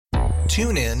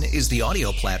TuneIn is the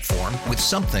audio platform with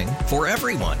something for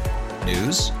everyone.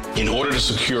 News. In order to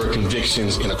secure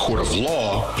convictions in a court of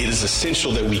law, it is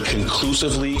essential that we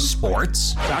conclusively.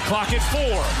 Sports. Got clock at 4.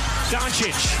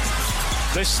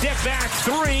 Doncic. The step back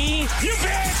 3. You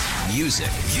bet. Music.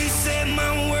 You set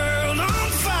my world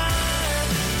on fire.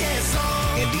 Yes,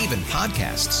 and even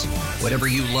podcasts. Whatever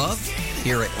you love,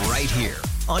 hear it right here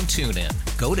on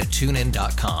TuneIn. Go to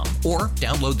TuneIn.com or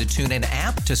download the TuneIn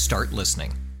app to start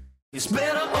listening. It's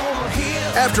better over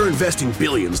here. After investing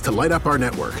billions to light up our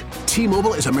network,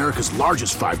 T-Mobile is America's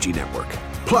largest 5G network.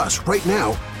 Plus, right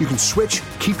now, you can switch,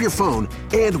 keep your phone,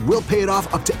 and we'll pay it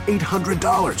off up to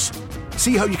 $800.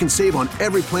 See how you can save on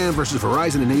every plan versus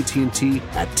Verizon and AT&T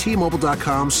at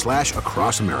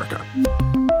T-Mobile.com/across America.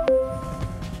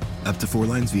 Up to 4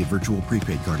 lines via virtual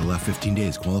prepaid card. Allow 15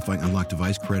 days. Qualifying unlocked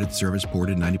device credit service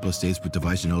ported 90+ states with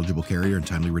device and eligible carrier and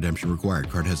timely redemption required.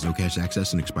 Card has no cash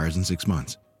access and expires in 6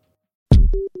 months.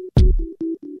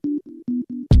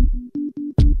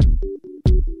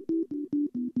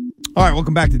 All right,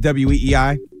 welcome back to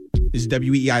WEEI. This is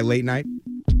WEEI Late Night.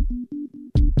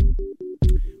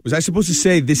 Was I supposed to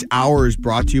say this hour is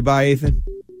brought to you by Ethan?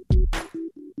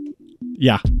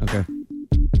 Yeah. Okay.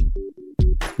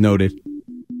 Noted.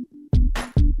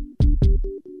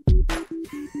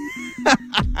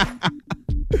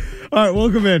 All right,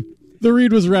 welcome in. The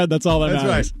read was read. That's all that matters.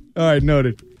 That's right. All right,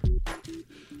 noted.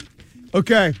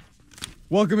 Okay.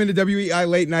 Welcome into WEEI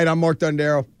Late Night. I'm Mark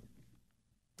Dondero.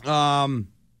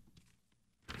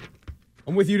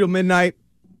 I'm with you till midnight.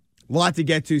 A lot to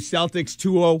get to. Celtics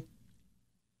 2-0.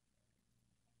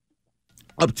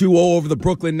 Up 2-0 over the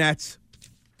Brooklyn Nets.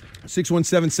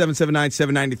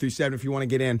 617-779-7937 if you want to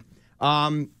get in.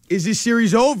 Is this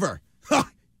series over?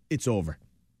 It's over.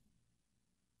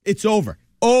 It's over.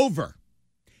 Over.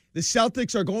 The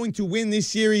Celtics are going to win this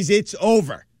series. It's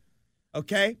over.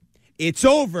 Okay? It's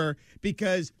over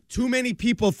because too many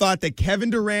people thought that Kevin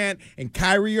Durant and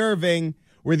Kyrie Irving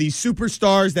were these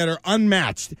superstars that are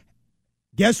unmatched.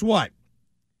 Guess what?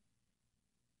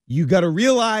 You got to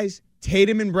realize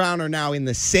Tatum and Brown are now in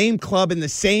the same club, in the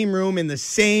same room, on the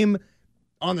same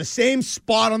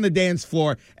spot on the dance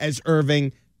floor as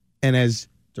Irving and as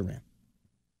Durant.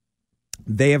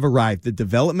 They have arrived. The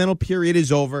developmental period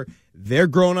is over. They're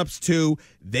grown-ups too.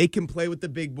 They can play with the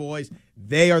big boys.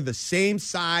 They are the same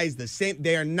size,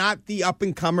 they are not the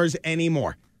up-and-comers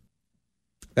anymore.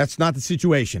 That's not the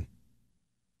situation.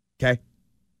 Okay?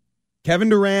 Kevin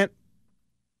Durant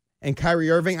and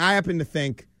Kyrie Irving, I don't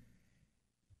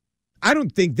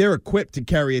think they're equipped to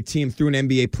carry a team through an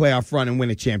NBA playoff run and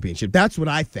win a championship. That's what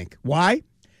I think. Why?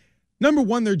 Number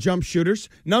one, they're jump shooters.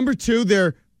 Number two,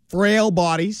 they're frail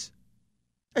bodies.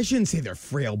 I shouldn't say they're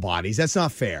frail bodies. That's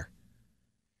not fair.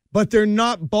 But they're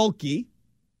not bulky.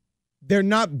 They're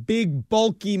not big,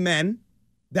 bulky men.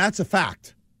 That's a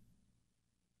fact.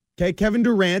 Okay, Kevin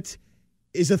Durant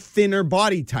is a thinner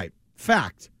body type.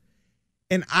 Fact.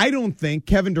 And I don't think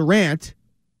Kevin Durant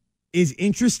is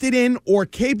interested in or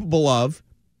capable of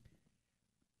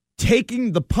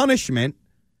taking the punishment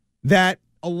that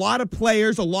a lot of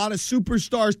players, a lot of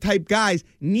superstars type guys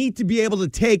need to be able to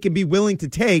take and be willing to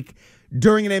take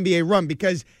during an NBA run,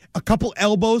 because a couple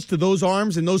elbows to those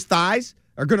arms and those thighs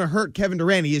are going to hurt Kevin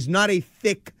Durant. He is not a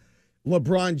thick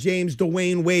LeBron James,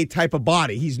 Dwayne Wade type of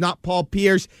body. He's not Paul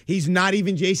Pierce. He's not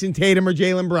even Jason Tatum or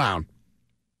Jaylen Brown.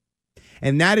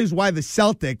 And that is why the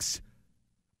Celtics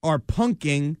are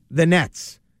punking the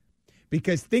Nets.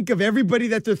 Because think of everybody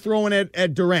that they're throwing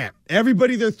at Durant.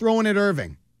 Everybody they're throwing at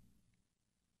Irving.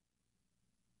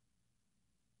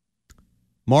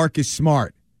 Marcus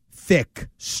Smart. Thick,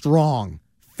 strong,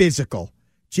 physical.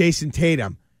 Jason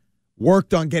Tatum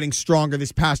worked on getting stronger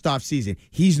this past offseason.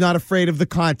 He's not afraid of the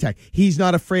contact. He's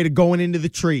not afraid of going into the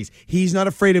trees. He's not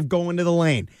afraid of going to the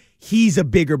lane. He's a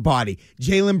bigger body.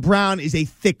 Jaylen Brown is a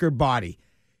thicker body.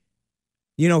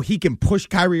 You know, he can push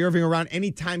Kyrie Irving around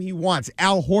anytime he wants.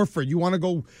 Al Horford, you want to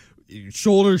go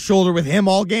shoulder to shoulder with him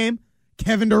all game?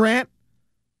 Kevin Durant?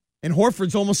 And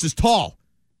Horford's almost as tall.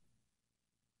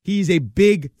 He's a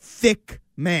big, thick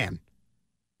man.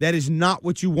 That is not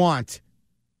what you want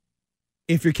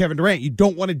if you're Kevin Durant. You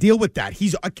don't want to deal with that.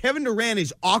 Kevin Durant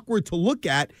is awkward to look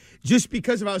at just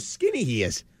because of how skinny he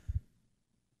is.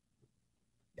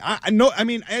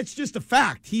 It's just a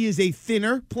fact. He is a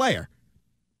thinner player.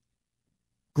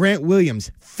 Grant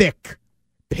Williams, thick.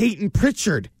 Peyton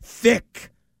Pritchard, thick.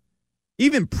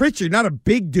 Even Pritchard, not a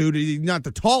big dude, he's not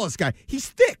the tallest guy. He's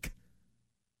thick.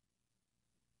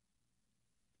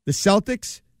 The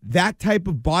Celtics that type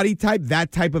of body type,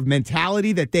 that type of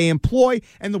mentality that they employ,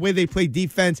 and the way they play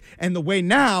defense, and the way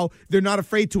now they're not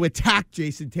afraid to attack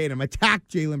Jason Tatum, attack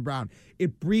Jaylen Brown.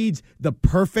 It breeds the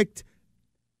perfect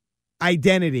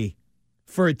identity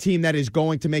for a team that is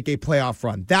going to make a playoff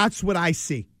run. That's what I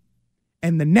see.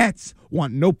 And the Nets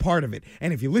want no part of it.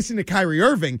 And if you listen to Kyrie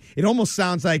Irving, it almost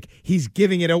sounds like he's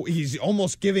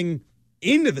almost giving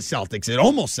into the Celtics. It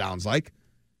almost sounds like.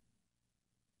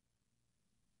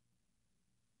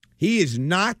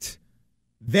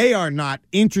 They are not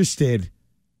interested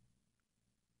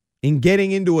in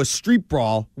getting into a street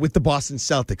brawl with the Boston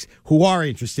Celtics, who are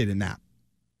interested in that.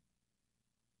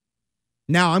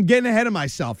 Now, I'm getting ahead of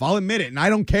myself. I'll admit it, and I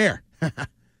don't care.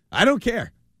 I don't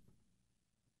care.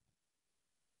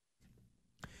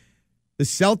 The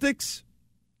Celtics,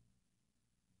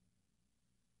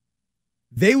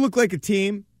 they look like a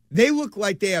team. They look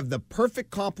like they have the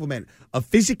perfect complement of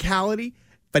physicality,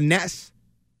 finesse,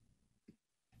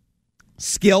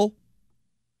 skill,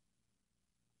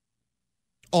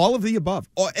 all of the above.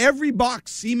 Every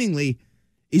box seemingly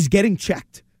is getting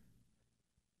checked.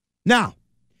 Now,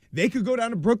 they could go down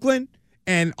to Brooklyn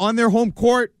and on their home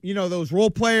court, those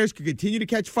role players could continue to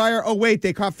catch fire. Oh, wait,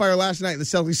 they caught fire last night and the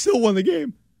Celtics still won the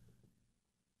game.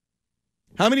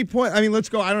 How many points? Let's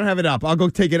go. I don't have it up. I'll go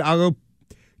take it.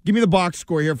 Give me the box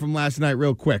score here from last night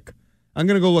real quick. I'm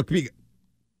going to go look.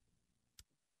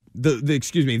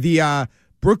 The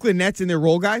Brooklyn Nets and their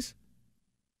role guys,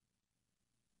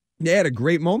 they had a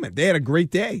great moment. They had a great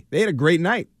day. They had a great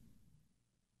night.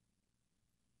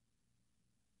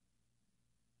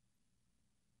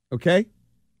 Okay?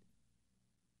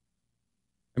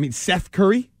 Seth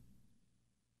Curry,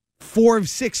 4 of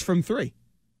 6 from 3.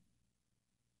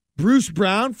 Bruce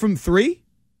Brown from 3,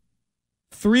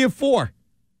 3 of 4.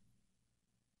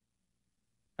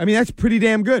 That's pretty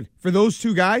damn good for those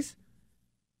two guys.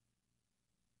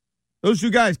 Those two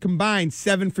guys combined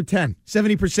 7 for 10,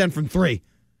 70% from 3.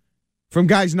 From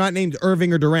guys not named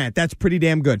Irving or Durant. That's pretty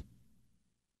damn good.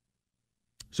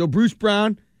 So Bruce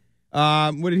Brown,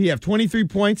 what did he have? 23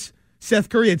 points. Seth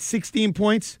Curry had 16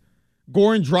 points.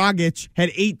 Goran Dragic had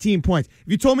 18 points.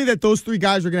 If you told me that those three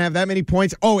guys were going to have that many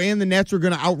points, and the Nets were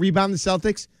going to out-rebound the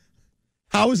Celtics,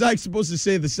 how was I supposed to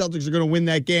say the Celtics are going to win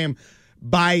that game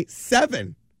by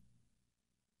 7?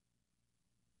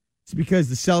 It's because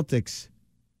the Celtics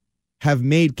have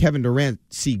made Kevin Durant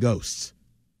see ghosts.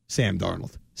 Sam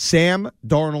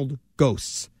Darnold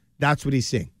ghosts. That's what he's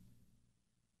seeing.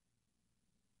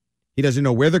 He doesn't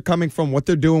know where they're coming from, what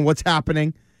they're doing, what's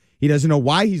happening. He doesn't know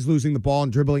why he's losing the ball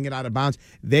and dribbling it out of bounds.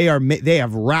 They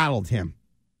have rattled him.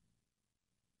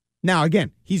 Now,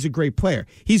 again, he's a great player.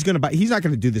 He's not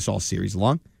going to do this all series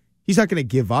long. He's not going to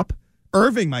give up.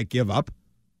 Irving might give up.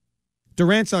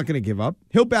 Durant's not going to give up.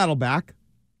 He'll battle back.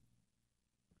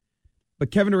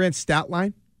 But Kevin Durant's stat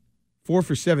line, 4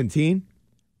 for 17,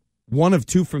 1 of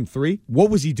 2 from 3. What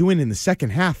was he doing in the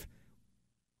second half?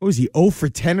 What was he, 0 for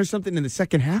 10 or something in the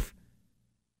second half?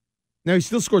 Now, he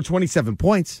still scored 27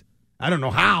 points. I don't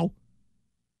know how.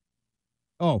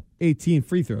 18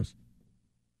 free throws.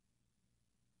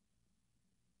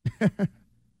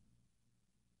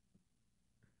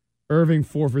 Irving,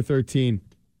 4 for 13.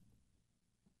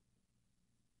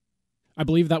 I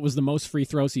believe that was the most free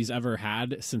throws he's ever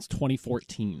had since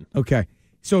 2014. Okay.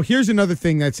 So here's another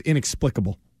thing that's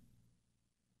inexplicable.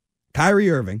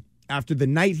 Kyrie Irving, after the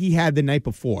night he had the night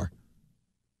before,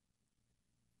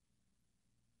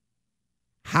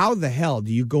 how the hell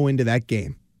do you go into that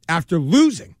game after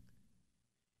losing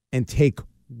and take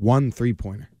 1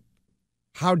 3-pointer?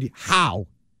 How do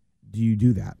you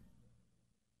do that?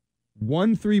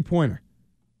 1 3-pointer.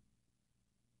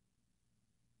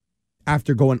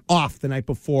 After going off the night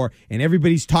before and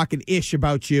everybody's talking ish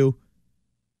about you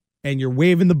and you're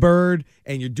waving the bird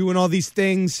and you're doing all these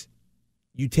things,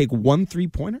 you take 1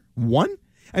 3-pointer? 1?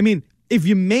 If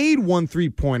you made 1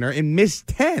 3-pointer and missed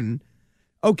 10,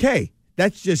 okay,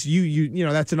 that's just you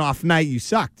know, that's an off night, you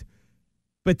sucked.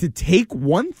 But to take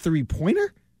 1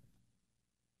 3-pointer?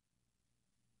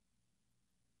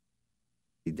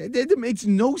 That makes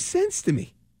no sense to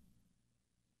me.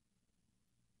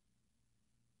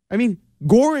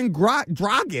 Goran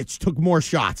Dragic took more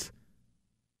shots.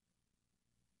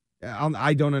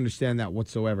 I don't understand that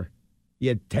whatsoever. He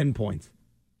had 10 points.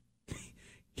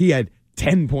 He had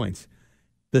 10 points.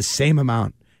 The same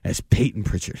amount as Peyton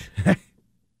Pritchard.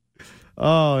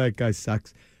 Oh, that guy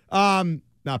sucks.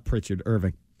 Not Pritchard,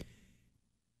 Irving.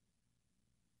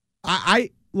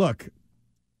 Look,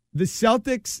 the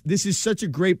Celtics, this is such a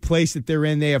great place that they're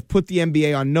in. They have put the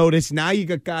NBA on notice. Now you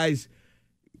got guys,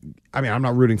 I'm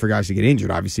not rooting for guys to get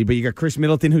injured, obviously, but you got Chris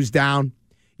Middleton who's down.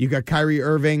 You got Kyrie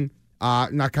Irving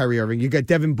Not Kyrie Irving. You got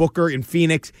Devin Booker in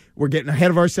Phoenix. We're getting ahead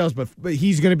of ourselves, but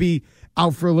he's going to be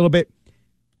out for a little bit.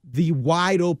 The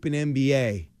wide open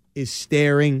NBA is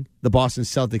staring the Boston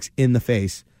Celtics in the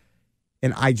face,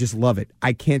 and I just love it.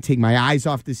 I can't take my eyes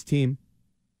off this team.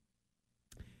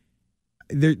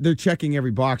 They're checking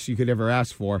every box you could ever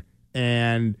ask for,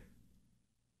 and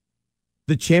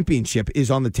the championship is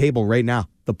on the table right now.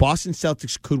 The Boston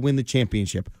Celtics could win the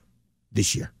championship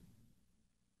this year.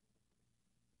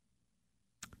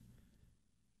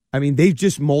 I mean, they've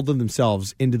just molded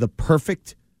themselves into the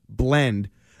perfect blend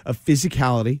of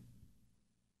physicality,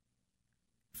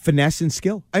 finesse, and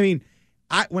skill. I mean,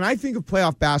 when I think of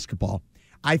playoff basketball,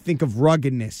 I think of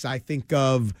ruggedness. I think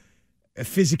of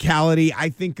physicality. I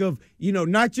think of,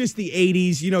 not just the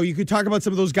 80s. You could talk about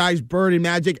some of those guys, Bird and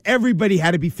Magic. Everybody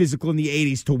had to be physical in the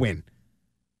 80s to win.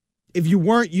 If you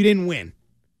weren't, you didn't win.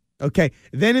 Okay.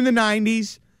 Then in the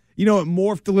 90s, it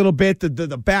morphed a little bit.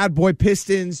 The bad boy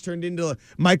Pistons turned into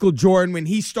Michael Jordan when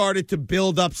he started to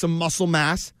build up some muscle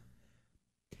mass.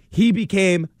 He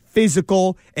became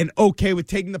physical and okay with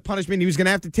taking the punishment he was going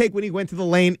to have to take when he went to the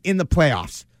lane in the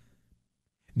playoffs.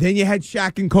 Then you had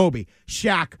Shaq and Kobe.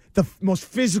 Shaq, the most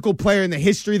physical player in the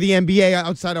history of the NBA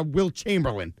outside of Wilt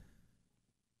Chamberlain.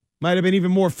 Might have been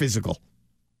even more physical.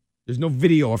 There's no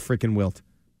video of freaking Wilt.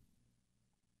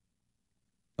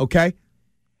 Okay?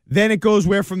 Then it goes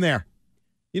where from there?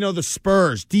 The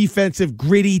Spurs, defensive,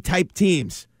 gritty type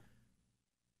teams.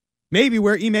 Maybe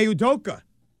where Ime Udoka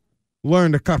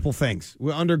learned a couple things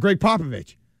under Greg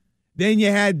Popovich. Then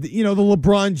you had, the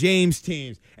LeBron James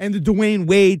teams and the Dwayne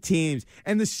Wade teams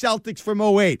and the Celtics from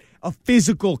 2008. A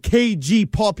physical KG,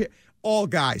 Paul Pierce, all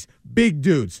guys, big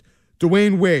dudes.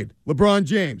 Dwayne Wade, LeBron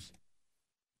James,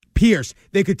 Pierce.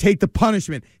 They could take the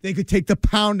punishment. They could take the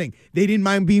pounding. They didn't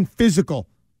mind being physical.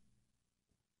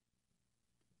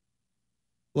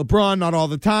 LeBron, not all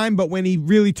the time, but when he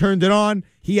really turned it on,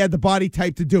 he had the body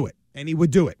type to do it, and he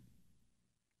would do it.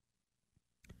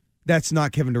 That's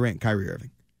not Kevin Durant, Kyrie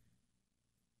Irving.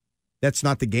 That's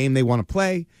not the game they want to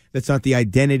play. That's not the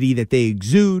identity that they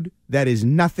exude. That is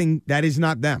nothing. That is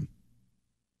not them.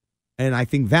 And I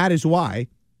think that is why,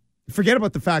 forget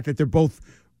about the fact that they're both,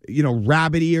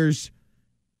 rabbit ears.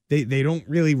 They don't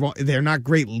really, they're not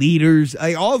great leaders.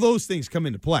 All those things come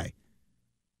into play.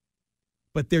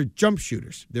 But they're jump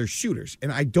shooters. They're shooters.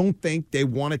 And I don't think they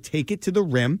want to take it to the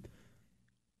rim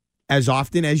as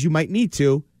often as you might need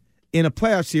to in a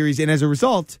playoff series. And as a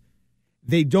result,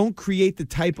 they don't create the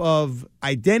type of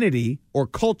identity or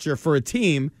culture for a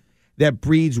team that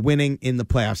breeds winning in the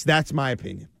playoffs. That's my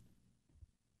opinion.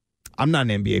 I'm not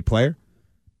an NBA player.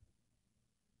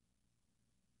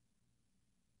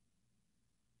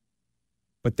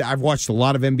 But I've watched a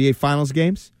lot of NBA Finals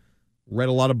games, read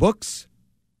a lot of books.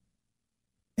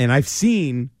 And I've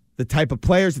seen the type of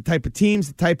players, the type of teams,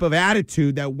 the type of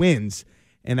attitude that wins.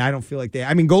 And I don't feel like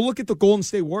go look at the Golden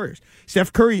State Warriors.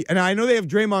 Steph Curry, and I know they have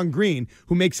Draymond Green,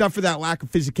 who makes up for that lack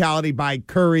of physicality by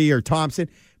Curry or Thompson,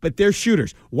 but they're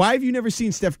shooters. Why have you never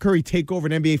seen Steph Curry take over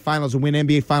an NBA Finals and win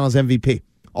NBA Finals MVP?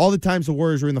 All the times the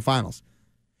Warriors were in the finals.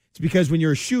 It's because when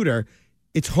you're a shooter,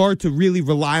 it's hard to really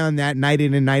rely on that night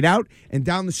in and night out. And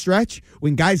down the stretch,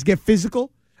 when guys get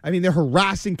physical, they're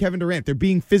harassing Kevin Durant. They're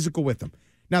being physical with him.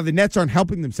 Now, the Nets aren't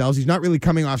helping themselves. He's not really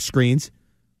coming off screens,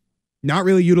 not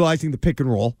really utilizing the pick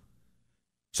and roll.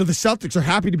 So the Celtics are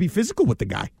happy to be physical with the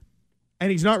guy.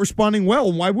 And he's not responding well.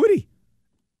 And why would he?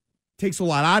 Takes a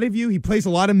lot out of you. He plays a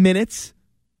lot of minutes.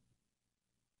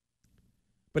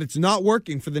 But it's not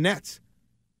working for the Nets.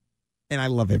 And I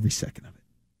love every second of it.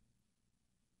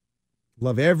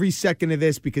 Love every second of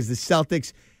this because the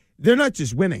Celtics, they're not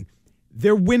just winning.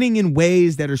 They're winning in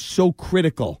ways that are so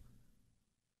critical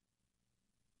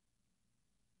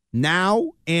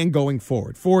now and going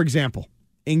forward. For example,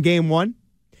 in game 1,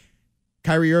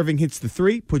 Kyrie Irving hits the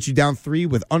 3, puts you down 3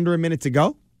 with under a minute to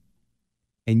go,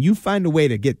 and you find a way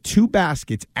to get 2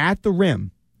 baskets at the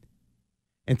rim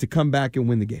and to come back and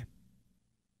win the game.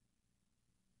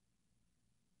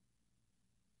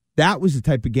 That was the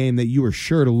type of game that you were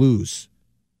sure to lose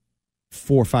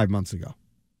 4 or 5 months ago.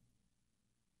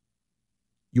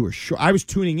 You were sure. I was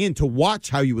tuning in to watch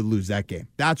how you would lose that game.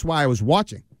 That's why I was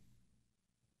watching.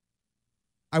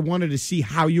 I wanted to see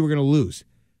how you were going to lose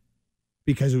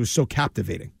because it was so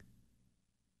captivating.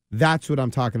 That's what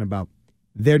I'm talking about.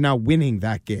 They're now winning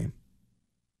that game.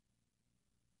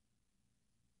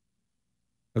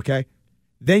 Okay?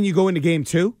 Then you go into game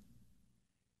 2.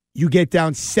 You get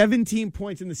down 17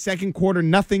 points in the second quarter.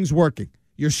 Nothing's working.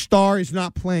 Your star is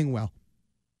not playing well.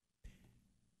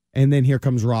 And then here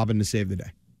comes Robin to save the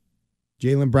day.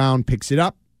 Jaylen Brown picks it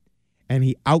up, and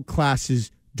he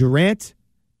outclasses Durant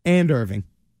and Irving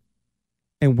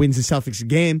and wins the Celtics a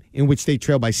game in which they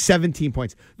trail by 17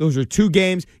 points. Those are 2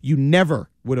 games you never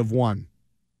would have won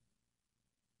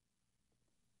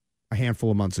a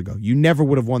handful of months ago. You never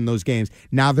would have won those games.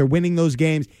 Now they're winning those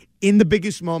games in the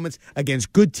biggest moments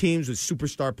against good teams with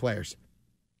superstar players.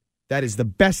 That is the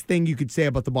best thing you could say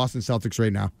about the Boston Celtics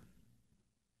right now.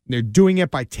 They're doing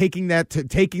it by taking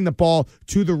the ball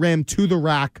to the rim, to the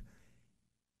rack,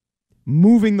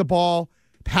 moving the ball,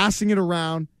 passing it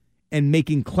around, and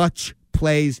making clutch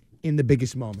plays in the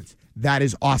biggest moments. That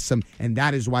is awesome, and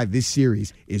that is why this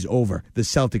series is over. The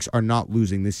Celtics are not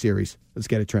losing this series. Let's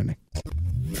get it trending.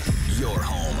 Your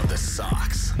home of the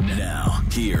Sox. Now,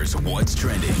 here's what's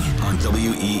trending on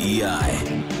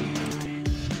WEEI.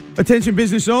 Attention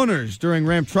business owners. During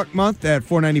Ram Truck Month at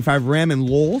 495 Ram in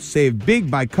Lowell, save big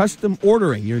by custom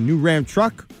ordering your new Ram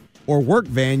truck or work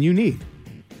van you need.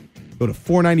 Go to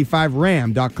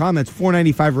 495ram.com. That's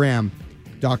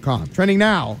 495ram.com. Trending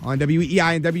now on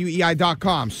WEEI and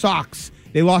WEEI.com. Sox.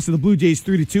 They lost to the Blue Jays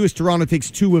 3-2 as Toronto takes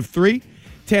 2 of 3.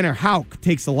 Tanner Houck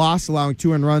takes the loss, allowing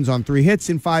 2 earned runs on 3 hits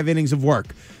in 5 innings of work.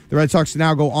 The Red Sox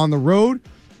now go on the road.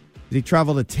 They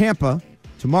travel to Tampa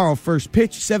tomorrow. First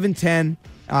pitch, 7:10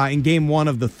 in Game 1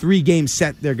 of the 3-game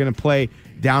set they're going to play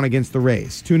down against the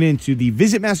Rays. Tune in to the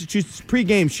Visit Massachusetts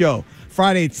pregame show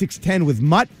Friday at 6:10 with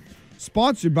Mutt,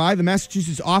 sponsored by the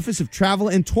Massachusetts Office of Travel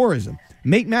and Tourism.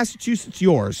 Make Massachusetts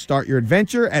yours. Start your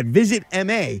adventure at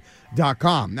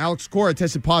visitma.com. Alex Cora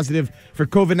tested positive for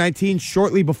COVID-19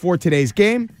 shortly before today's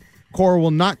game. Cora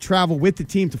will not travel with the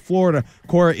team to Florida.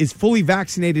 Cora is fully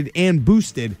vaccinated and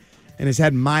boosted and has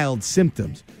had mild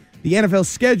symptoms. The NFL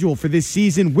schedule for this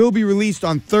season will be released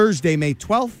on Thursday, May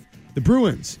 12th. The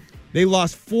Bruins, they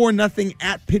lost 4-0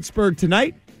 at Pittsburgh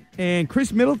tonight. And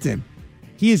Chris Middleton,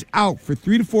 he is out for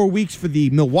 3 to 4 weeks for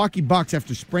the Milwaukee Bucks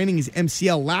after spraining his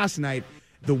MCL last night.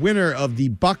 The winner of the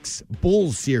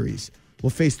Bucks-Bulls series will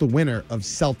face the winner of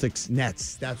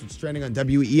Celtics-Nets. That's what's trending on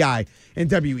WEEI and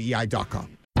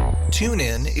WEEI.com.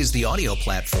 TuneIn is the audio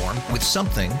platform with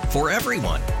something for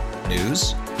everyone.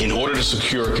 News. In order to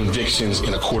secure convictions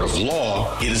in a court of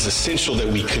law, it is essential that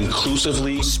we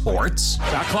conclusively. Sports.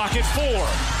 Shot clock at 4.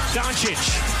 Doncic.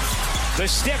 The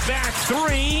step back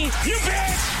 3. You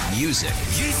bet. Music.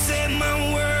 You set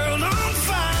my world on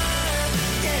fire.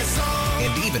 Yes,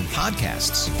 and even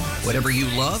podcasts. Whatever you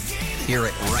love, hear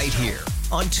it right here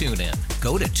on TuneIn.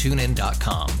 Go to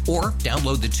TuneIn.com or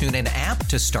download the TuneIn app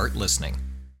to start listening.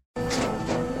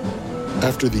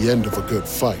 After the end of a good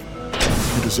fight,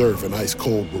 you deserve an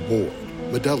ice-cold reward.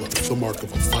 Modelo, the mark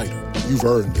of a fighter. You've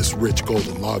earned this rich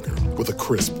golden lager with a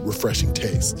crisp, refreshing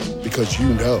taste. Because you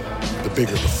know, the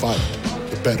bigger the fight,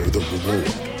 the better the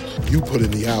reward. You put in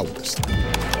the hours,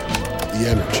 the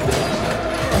energy,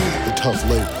 the tough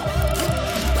labor.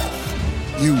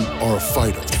 You are a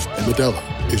fighter, and Modelo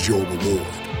is your reward.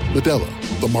 Modelo,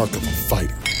 the mark of a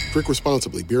fighter. Drink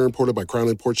responsibly. Beer imported by Crown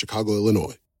Imports, Chicago,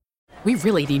 Illinois. We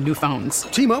really need new phones.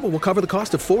 T-Mobile will cover the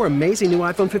cost of 4 amazing new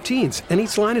iPhone 15s, and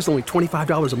each line is only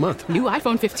 $25 a month. New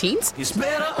iPhone 15s? It's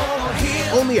better over here.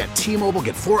 Only at T-Mobile,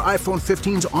 get 4 iPhone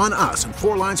 15s on us and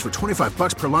 4 lines for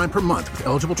 $25 per line per month with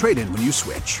eligible trade-in when you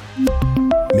switch.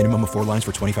 Minimum of 4 lines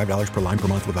for $25 per line per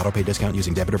month with autopay discount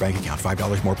using debit or bank account.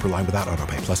 $5 more per line without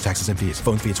autopay, plus taxes and fees.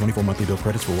 Phone fee at 24 monthly bill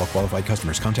credits for well-qualified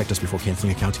customers. Contact us before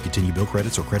canceling account to continue bill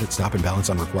credits or credit stop and balance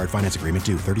on required finance agreement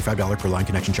due. $35 per line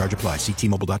connection charge applies. See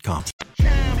T-Mobile.com.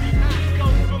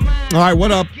 All right,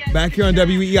 what up? Back here on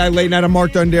WEEI Late Night. I'm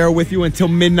Mark Dondero with you until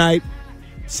midnight.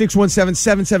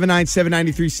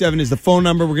 617-779-7937 is the phone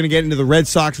number. We're going to get into the Red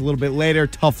Sox a little bit later.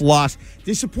 Tough loss.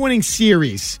 Disappointing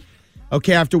series.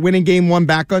 Okay, after winning Game 1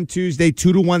 back on Tuesday,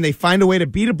 2-1, they find a way to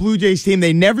beat a Blue Jays team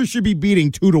they never should be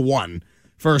beating 2-1,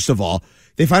 first of all.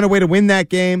 They find a way to win that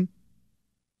game,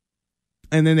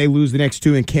 and then they lose the next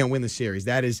 2 and can't win the series.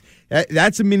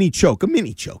 That's a mini choke.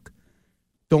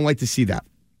 Don't like to see that.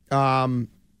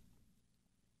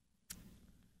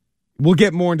 We'll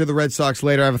get more into the Red Sox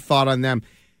later. I have a thought on them.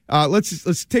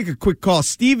 Let's take a quick call.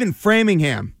 Steve in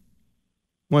Framingham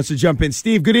wants to jump in.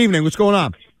 Steve, good evening. What's going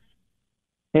on?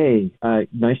 Hey,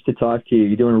 nice to talk to you.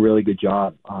 You're doing a really good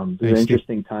job. It's an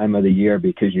interesting time of the year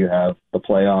because you have the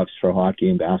playoffs for hockey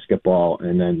and basketball,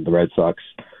 and then the Red Sox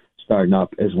starting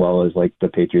up, as well as like the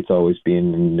Patriots always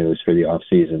being in the news for the off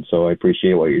season. So I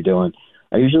appreciate what you're doing.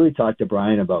 I usually talk to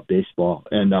Brian about baseball,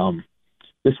 and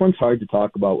this one's hard to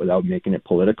talk about without making it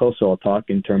political, so I'll talk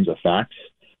in terms of facts.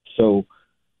 So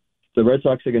the Red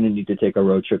Sox are going to need to take a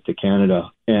road trip to Canada,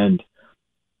 and,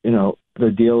 you know, the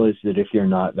deal is that if you're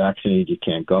not vaccinated, you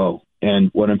can't go. And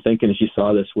what I'm thinking is you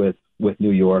saw this with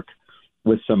New York,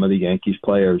 with some of the Yankees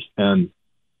players, and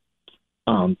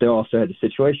they also had a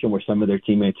situation where some of their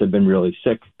teammates have been really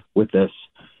sick with this.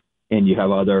 and you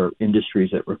have other industries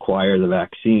that require the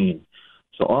vaccine.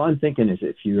 So all I'm thinking is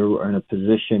if you're in a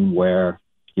position where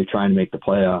you're trying to make the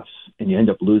playoffs and you end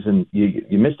up losing,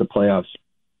 you miss the playoffs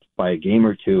by a game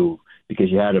or two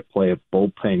because you had to play a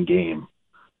bullpen game,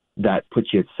 that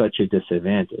puts you at such a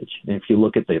disadvantage. And if you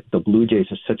look at the Blue Jays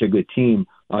are such a good team,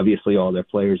 obviously all their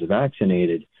players are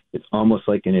vaccinated. It's almost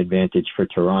like an advantage for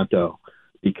Toronto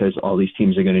because all these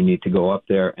teams are going to need to go up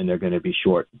there and they're going to be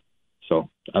short. So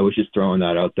I was just throwing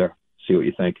that out there. See what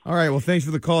you think. All right. Well, thanks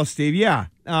for the call, Steve. Yeah.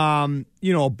 A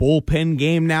bullpen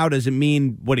game now doesn't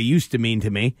mean what it used to mean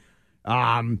to me.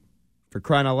 For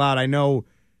crying out loud, I know,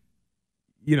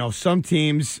 some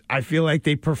teams, I feel like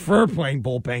they prefer playing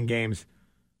bullpen games.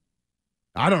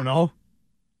 I don't know.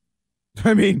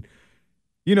 I mean,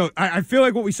 I feel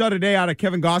like what we saw today out of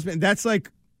Kevin Gausman, that's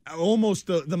like almost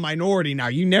the minority now.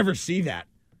 You never see that.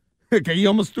 Okay, you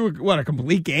almost threw, a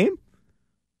complete game?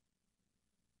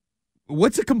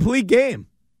 What's a complete game?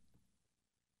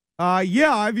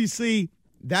 Obviously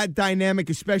that dynamic,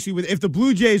 especially if the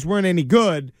Blue Jays weren't any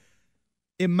good,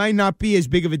 it might not be as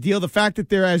big of a deal. The fact that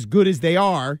they're as good as they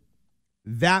are,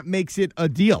 that makes it a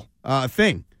deal, a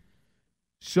thing.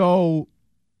 So,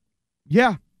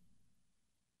 yeah,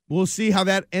 we'll see how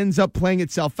that ends up playing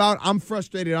itself out. I'm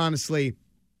frustrated, honestly,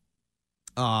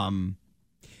 not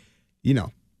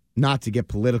to get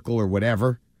political or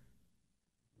whatever.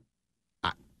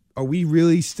 Are we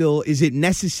really still, is it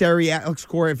necessary, Alex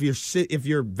Cora, if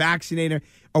you're vaccinated,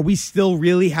 are we still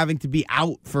really having to be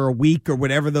out for a week or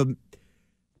whatever the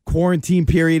quarantine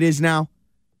period is now?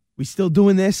 We still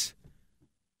doing this?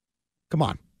 Come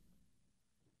on.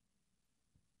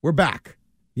 We're back.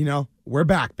 We're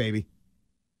back, baby.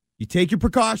 You take your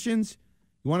precautions.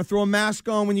 You want to throw a mask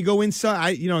on when you go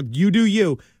inside. You do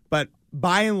you. But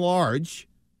by and large,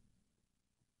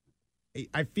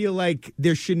 I feel like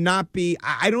there should not be,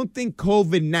 I don't think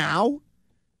COVID now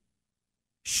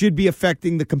should be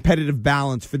affecting the competitive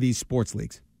balance for these sports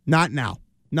leagues. Not now.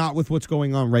 Not with what's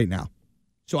going on right now.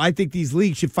 So I think these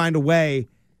leagues should find a way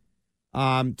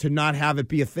to not have it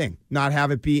be a thing, not have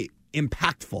it be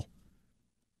impactful.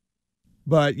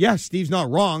 But, yeah, Steve's not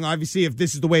wrong. Obviously, if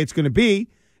this is the way it's going to be,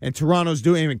 and Toronto's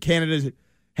doing it, and Canada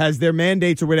has their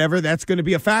mandates or whatever, that's going to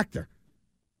be a factor.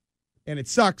 And it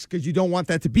sucks because you don't want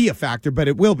that to be a factor, but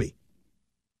it will be.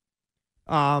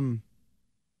 Obviously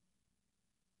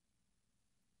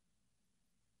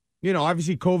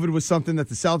COVID was something that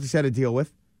the Celtics had to deal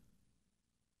with.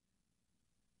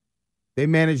 They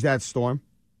managed that storm.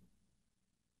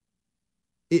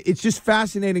 It's just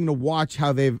fascinating to watch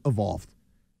how they've evolved.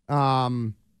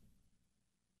 For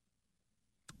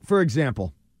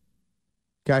example,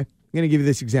 okay, I'm going to give you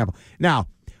this example. Now,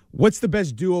 what's the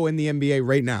best duo in the NBA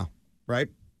right now? Right?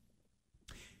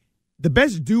 The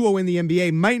best duo in the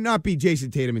NBA might not be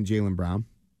Jason Tatum and Jaylen Brown.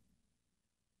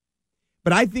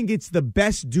 But I think it's the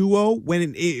best duo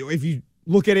if you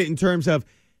look at it in terms of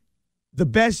the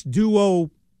best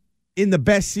duo in the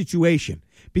best situation.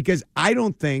 Because I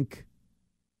don't think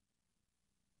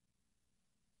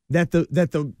that the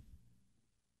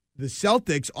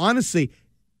Celtics, honestly,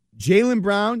 Jaylen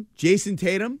Brown, Jason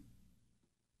Tatum,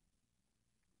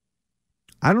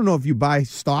 I don't know if you buy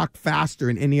stock faster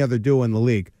in any other duo in the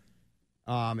league.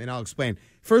 And I'll explain.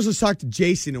 First, let's talk to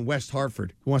Jason in West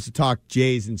Hartford, who wants to talk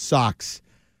Jays and Sox.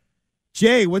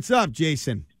 Jay, what's up,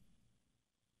 Jason?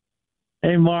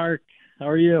 Hey, Mark. How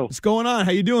are you? What's going on?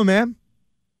 How you doing, man?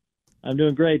 I'm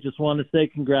doing great. Just wanted to say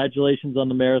congratulations on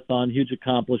the marathon. Huge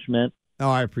accomplishment. Oh,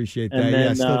 I appreciate that. And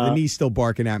then, the knee's still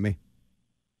barking at me.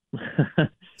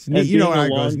 You know how it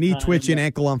goes. Knee twitching,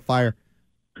 ankle on fire.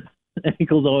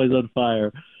 Ankle's always on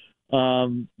fire.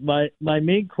 My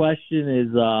main question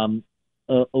is a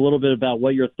little bit about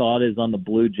what your thought is on the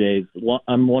Blue Jays.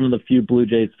 I'm one of the few Blue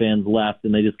Jays fans left,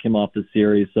 and they just came off the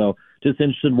series. So just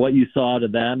interested in what you saw out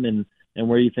of them and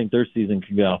where you think their season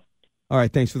could go. All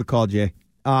right, thanks for the call, Jay.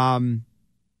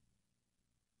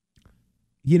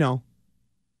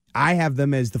 I have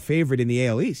them as the favorite in the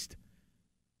AL East.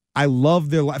 I love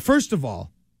their – first of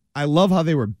all, I love how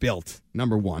they were built,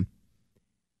 number one.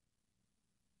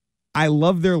 I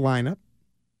love their lineup.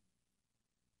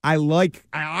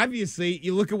 Obviously,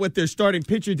 you look at what their starting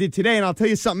pitcher did today, and I'll tell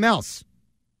you something else,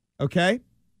 okay?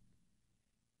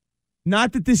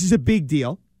 Not that this is a big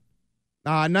deal.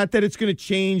 Not that it's going to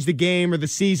change the game or the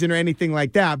season or anything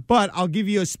like that, but I'll give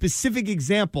you a specific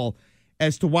example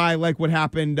as to why I like what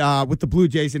happened with the Blue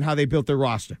Jays and how they built their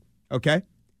roster, okay?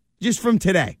 Just from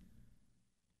today.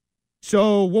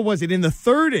 So, what was it? In the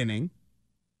third inning,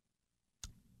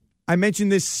 I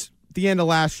mentioned this at the end of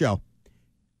last show.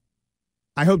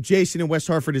 I hope Jason in West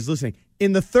Hartford is listening.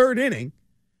 In the third inning,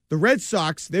 The Red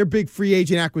Sox, their big free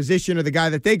agent acquisition, or the guy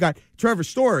that they got, Trevor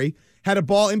Story, had a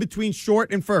ball in between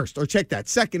short and first, or check that,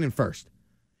 second and first.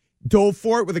 Dove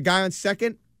for it with a guy on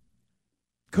second.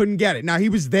 Couldn't get it. Now, he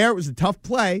was there. It was a tough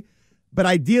play, but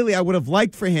ideally, I would have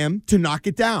liked for him to knock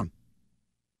it down.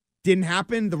 Didn't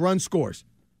happen. The run scores.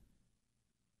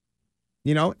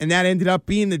 You know, and that ended up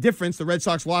being the difference. The Red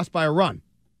Sox lost by a run.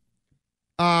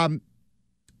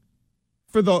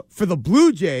 For the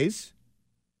Blue Jays,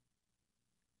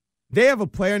 they have a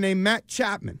player named Matt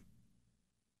Chapman.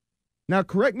 Now,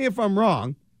 correct me if I'm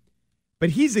wrong,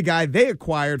 but he's a guy they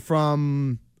acquired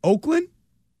from Oakland.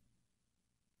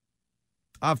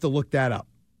 I'll have to look that up.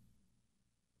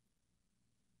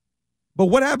 But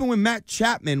what happened when Matt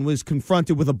Chapman was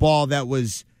confronted with a ball that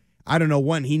was, I don't know,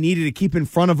 one he needed to keep in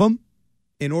front of him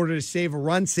in order to save a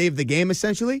run, save the game,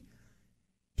 essentially?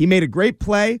 He made a great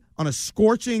play on a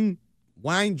scorching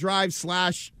line drive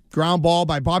 / ground ball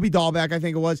by Bobby Dahlbeck, I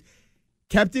think it was.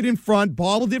 Kept it in front,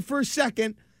 bobbled it for a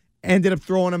second, ended up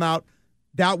throwing him out.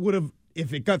 That would have,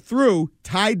 if it got through,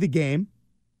 tied the game.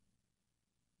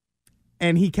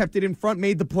 And he kept it in front,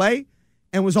 made the play,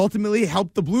 and was ultimately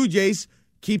helped the Blue Jays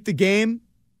keep the game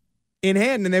in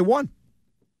hand, and they won.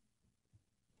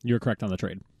 You're correct on the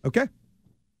trade. Okay.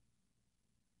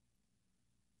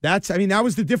 That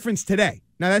was the difference today.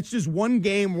 Now, that's just one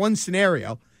game, one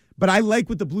scenario, but I like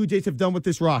what the Blue Jays have done with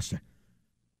this roster.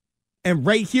 And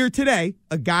right here today,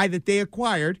 a guy that they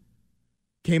acquired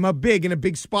came up big in a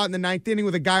big spot in the ninth inning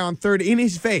with a guy on third in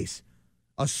his face,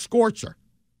 a scorcher.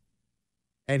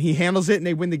 And he handles it, and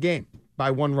they win the game by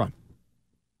 1 run.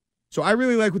 So I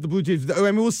really like what the Blue Jays do.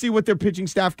 I mean, we'll see what their pitching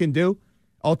staff can do.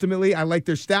 Ultimately, I like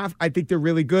their staff. I think they're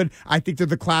really good. I think they're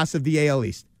the class of the AL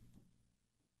East.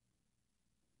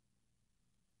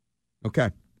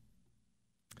 Okay.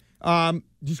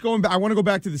 Just going back, I want to go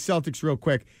back to the Celtics real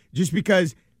quick, just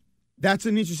because that's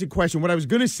an interesting question. What I was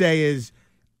going to say is,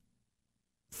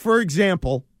 for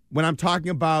example, when I'm talking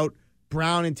about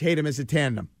Brown and Tatum as a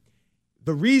tandem,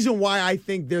 the reason why I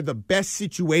think they're the best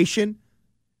situation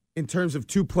in terms of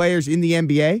two players in the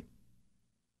NBA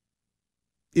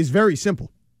is very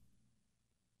simple.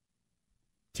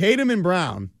 Tatum and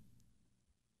Brown,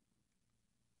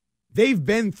 they've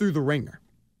been through the ringer.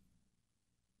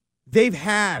 They've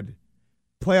had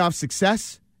playoff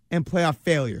success and playoff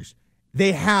failures.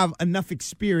 They have enough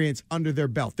experience under their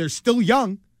belt. They're still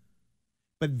young,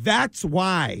 but that's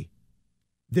why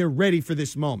they're ready for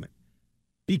this moment.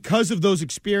 Because of those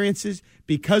experiences,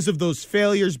 because of those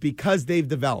failures, because they've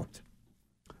developed.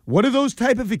 What do those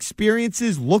type of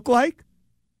experiences look like?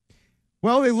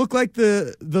 Well, they look like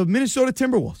the Minnesota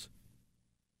Timberwolves.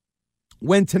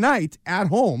 When tonight, at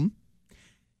home,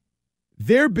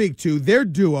 their big two, their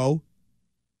duo,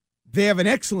 they have an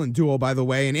excellent duo, by the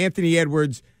way, in Anthony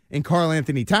Edwards and Karl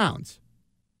Anthony Towns.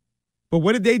 But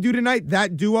what did they do tonight,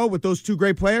 that duo with those two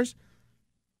great players?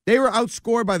 They were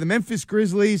outscored by the Memphis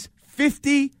Grizzlies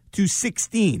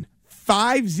 50-16,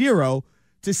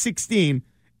 50-16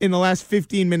 in the last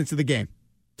 15 minutes of the game.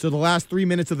 So the last 3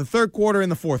 minutes of the third quarter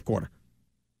and the fourth quarter.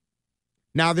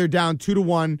 Now they're down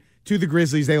 2-1 to the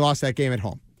Grizzlies. They lost that game at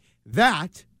home.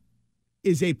 That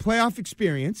is a playoff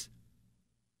experience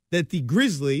that the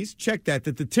Grizzlies, check that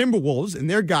the Timberwolves and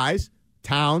their guys,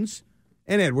 Towns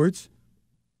and Edwards,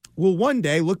 will one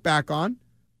day look back on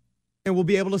and will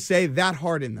be able to say that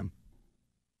hardened them.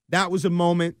 That was a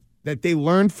moment that they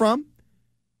learned from.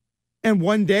 And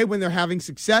one day when they're having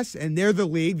success and they're the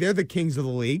league, they're the kings of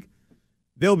the league,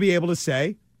 they'll be able to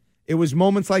say, it was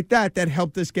moments like that that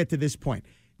helped us get to this point.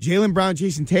 Jaylen Brown,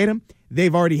 Jason Tatum,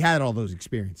 they've already had all those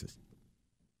experiences.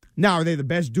 Now, are they the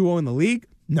best duo in the league?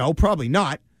 No, probably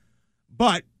not.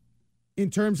 But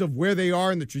in terms of where they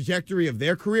are in the trajectory of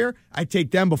their career, I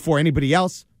take them before anybody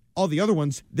else. All the other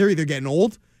ones, they're either getting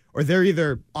old or they're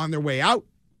either on their way out.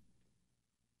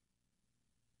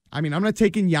 I mean, I'm not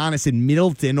taking Giannis and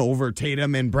Middleton over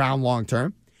Tatum and Brown long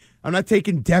term. I'm not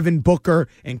taking Devin Booker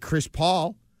and Chris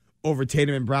Paul over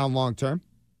Tatum and Brown long term.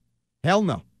 Hell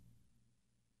no.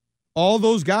 All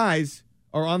those guys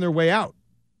are on their way out.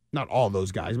 Not all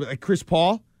those guys, but like Chris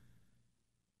Paul,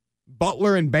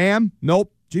 Butler and Bam.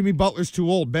 Nope. Jimmy Butler's too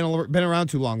old. Been around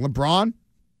too long. LeBron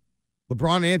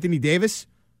and Anthony Davis.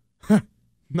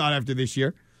 Not after this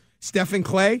year. Stephen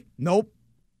Clay. Nope.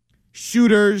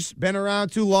 Shooters. Been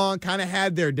around too long. Kind of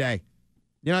had their day.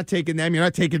 You're not taking them. You're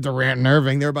not taking Durant and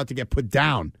Irving. They're about to get put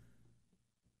down.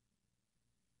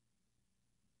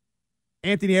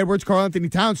 Anthony Edwards, Karl Anthony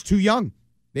Towns, too young.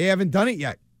 They haven't done it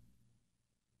yet.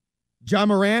 John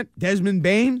Morant, Desmond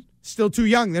Bane, still too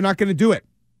young. They're not going to do it.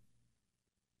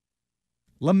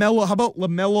 LaMelo, how about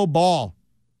LaMelo Ball?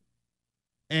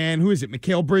 And who is it?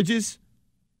 Mikal Bridges?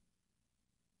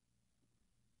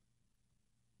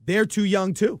 they're too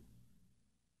young too.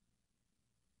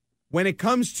 When it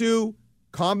comes to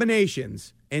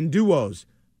combinations and duos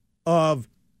of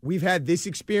we've had this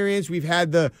experience, we've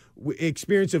had the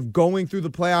experience of going through the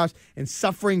playoffs and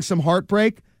suffering some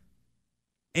heartbreak,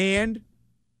 and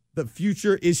the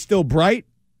future is still bright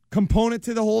component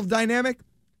to the whole dynamic,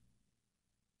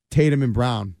 Tatum and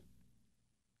Brown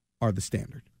are the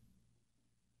standard.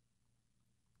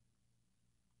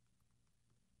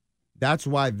 That's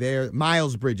why they're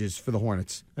Miles Bridges for the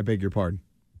Hornets. I beg your pardon.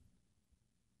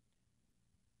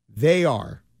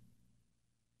 They're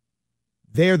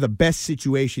the best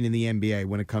situation in the NBA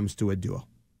when it comes to a duo.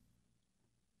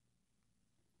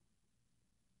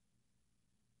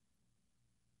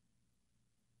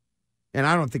 And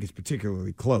I don't think it's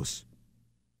particularly close.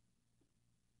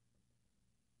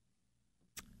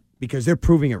 Because they're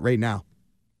proving it right now.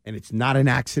 And it's not an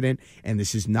accident, and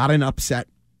this is not an upset.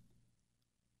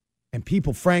 And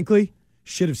people, frankly,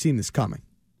 should have seen this coming.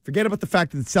 Forget about the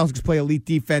fact that the Celtics play elite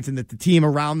defense and that the team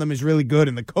around them is really good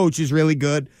and the coach is really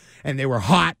good and they were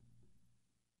hot.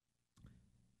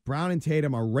 Brown and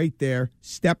Tatum are right there,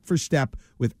 step for step,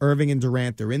 with Irving and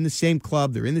Durant. They're in the same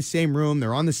club. They're in the same room.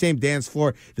 They're on the same dance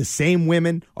floor. The same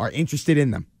women are interested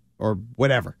in them or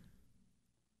whatever.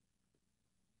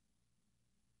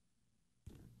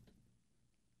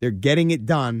 They're getting it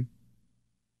done.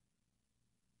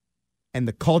 And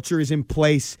the culture is in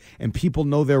place and people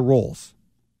know their roles.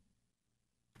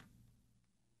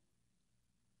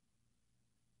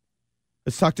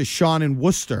 Let's talk to Sean in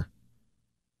Worcester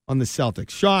on the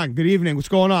Celtics. Sean, good evening. What's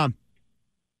going on?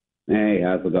 Hey,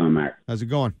 how's it going, Mark? How's it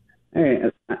going? Hey,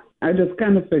 I just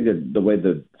kind of figured the way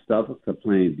the Celtics are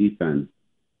playing defense,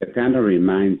 it kind of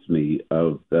reminds me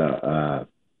of the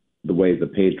way the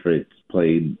Patriots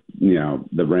played,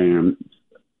 the Rams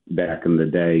back in the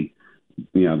day,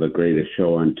 the greatest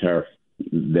show on turf.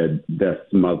 They're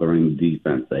smothering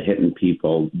defense. They're hitting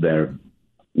people. They're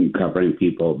covering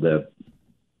people. They're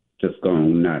just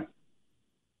going nuts.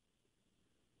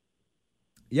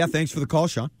 Yeah, thanks for the call,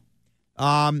 Sean.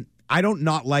 I don't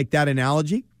not like that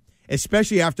analogy,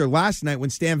 especially after last night when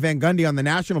Stan Van Gundy on the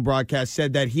national broadcast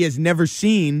said that he has never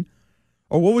seen,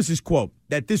 or what was his quote,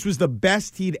 that this was the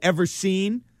best he'd ever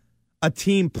seen a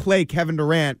team play Kevin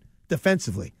Durant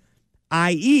defensively,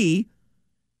 i.e.,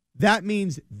 that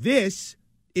means this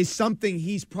is something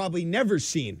he's probably never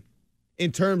seen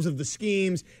in terms of the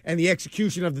schemes and the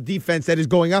execution of the defense that is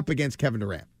going up against Kevin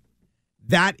Durant.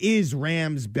 That is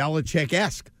Rams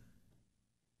Belichick-esque.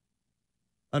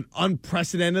 An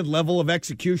unprecedented level of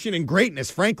execution and greatness,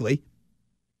 frankly.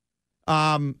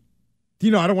 I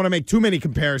don't want to make too many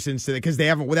comparisons to that because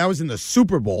that was in the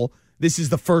Super Bowl. This is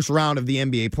the first round of the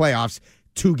NBA playoffs,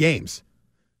 2 games.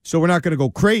 So we're not going to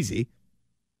go crazy.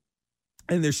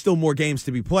 And there's still more games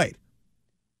to be played.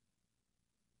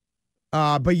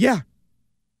 But yeah,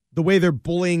 the way they're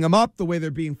bullying them up, the way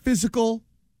they're being physical.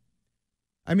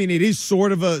 I mean, it is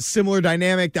sort of a similar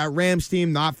dynamic. That Rams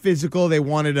team, not physical. They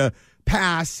wanted to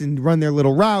pass and run their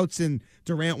little routes, and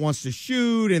Durant wants to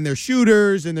shoot, and they're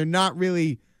shooters, and they're not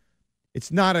really.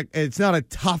 It's not a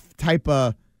tough type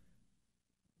of,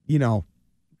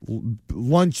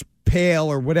 lunch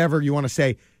pail or whatever you want to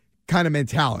say, kind of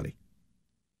mentality.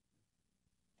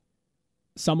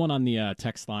 Someone on the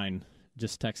text line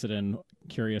just texted in,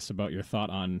 curious about your thought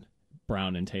on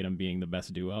Brown and Tatum being the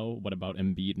best duo. What about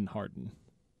Embiid and Harden?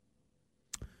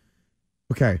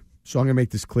 Okay, so I'm going to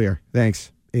make this clear.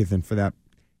 Thanks, Ethan, for that.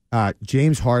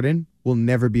 James Harden will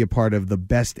never be a part of the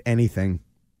best anything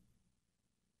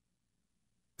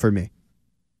for me.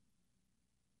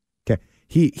 Okay,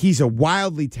 he's a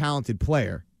wildly talented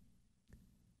player.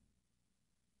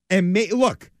 And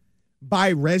look,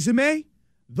 by resume,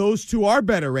 those two are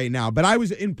better right now. But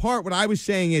what I was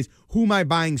saying is, who am I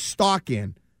buying stock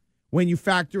in when you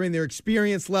factor in their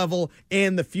experience level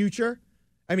and the future?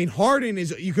 I mean, Harden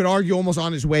is, you could argue, almost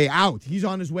on his way out. He's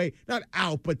on his way, not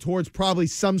out, but towards probably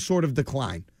some sort of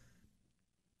decline.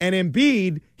 And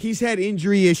Embiid, he's had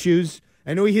injury issues.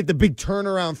 I know he hit the big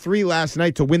turnaround 3 last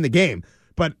night to win the game.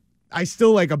 But I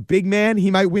still like a big man.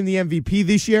 He might win the MVP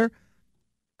this year.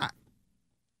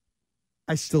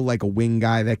 I still like a wing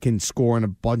guy that can score in a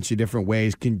bunch of different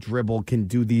ways, can dribble, can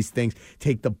do these things,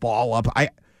 take the ball up.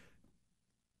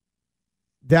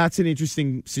 That's an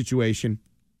interesting situation.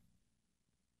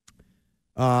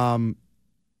 And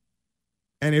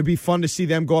it'd be fun to see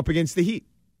them go up against the Heat.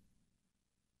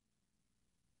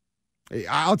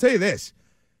 I'll tell you this,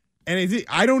 and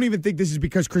I don't even think this is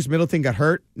because Chris Middleton got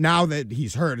hurt. Now that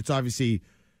he's hurt, it's obviously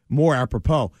more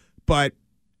apropos. But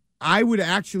I would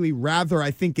actually rather,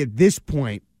 I think at this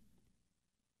point,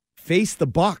 face the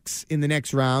Bucks in the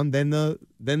next round than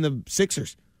the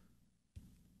Sixers.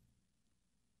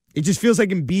 It just feels like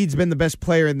Embiid's been the best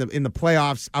player in the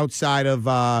playoffs outside of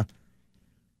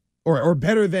or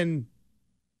better than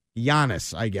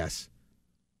Giannis, I guess.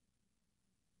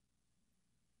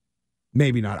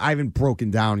 Maybe not. I haven't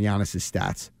broken down Giannis'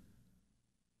 stats.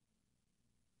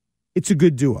 It's a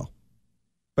good duo.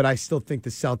 But I still think the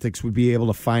Celtics would be able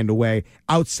to find a way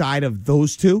outside of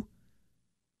those two.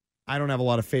 I don't have a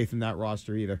lot of faith in that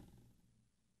roster either.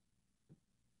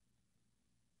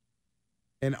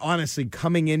 And honestly,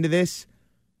 coming into this,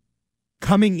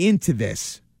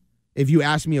 if you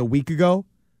asked me a week ago,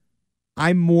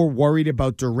 I'm more worried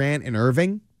about Durant and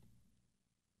Irving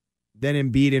than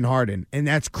Embiid and Harden. And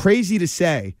that's crazy to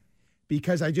say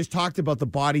because I just talked about the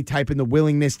body type and the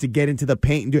willingness to get into the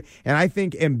paint. And I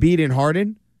think Embiid and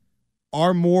Harden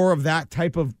are more of that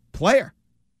type of player.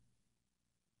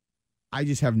 I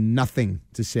just have nothing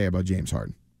to say about James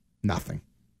Harden. Nothing.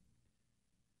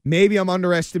 Maybe I'm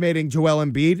underestimating Joel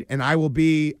Embiid, and I'll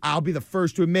be the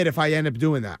first to admit if I end up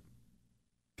doing that.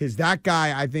 Because that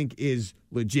guy, I think, is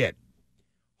legit.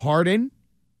 Harden,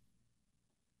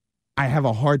 I have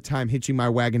a hard time hitching my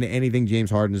wagon to anything James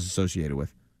Harden is associated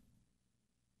with.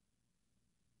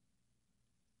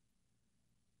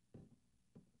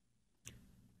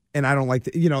 And I don't like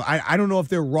I don't know if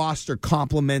their roster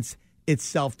complements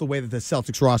itself the way that the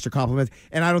Celtics roster complements.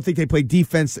 And I don't think they play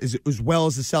defense as well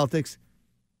as the Celtics.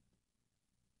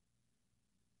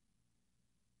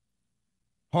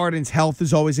 Harden's health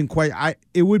is always in question.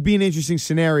 It would be an interesting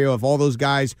scenario if all those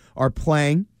guys are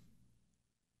playing.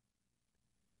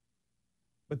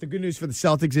 But the good news for the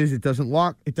Celtics is it doesn't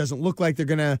look like they're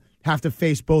going to have to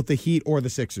face both the Heat or the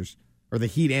Sixers, or the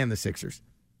Heat and the Sixers.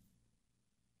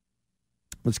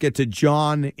 Let's get to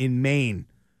John in Maine.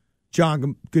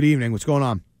 John, good evening. What's going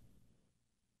on?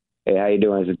 Hey, how you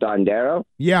doing? Is it Don Darrow?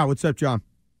 Yeah, what's up, John?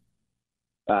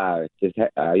 Listening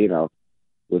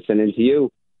to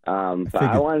you. But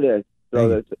I wanted to throw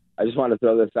this. I just wanted to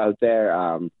throw this out there.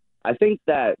 I think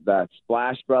that the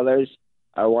Splash Brothers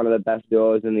are one of the best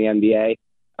duos in the NBA.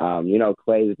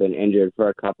 Clay's been injured for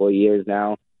a couple of years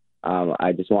now.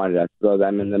 I just wanted to throw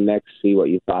them in the mix, see what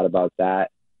you thought about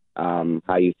that,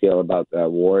 how you feel about the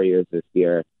Warriors this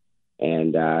year,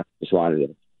 and just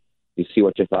wanted to see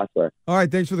what your thoughts were. All right,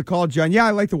 thanks for the call, John. Yeah,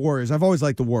 I like the Warriors. I've always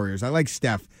liked the Warriors. I like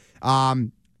Steph.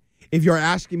 If you're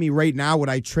asking me right now, would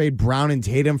I trade Brown and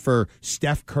Tatum for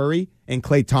Steph Curry and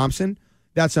Klay Thompson?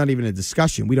 That's not even a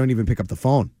discussion. We don't even pick up the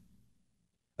phone.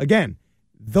 Again,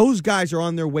 those guys are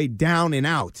on their way down and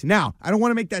out. Now, I don't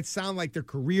want to make that sound like their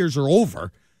careers are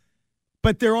over,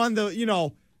 but they're on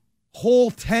the,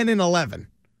 hole 10 and 11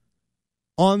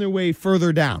 on their way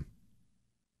further down.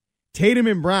 Tatum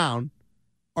and Brown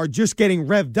are just getting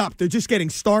revved up. They're just getting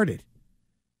started.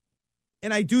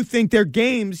 And I do think their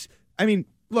games,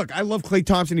 look, I love Klay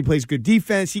Thompson. He plays good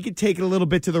defense. He could take it a little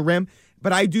bit to the rim.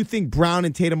 But I do think Brown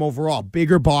and Tatum overall,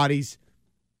 bigger bodies.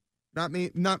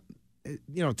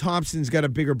 Thompson's got a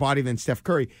bigger body than Steph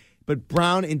Curry. But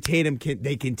Brown and Tatum,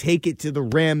 they can take it to the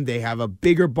rim. They have a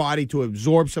bigger body to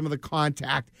absorb some of the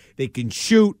contact. They can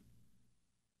shoot.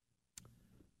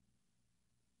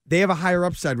 They have a higher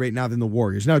upside right now than the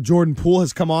Warriors. Now, Jordan Poole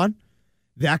has come on.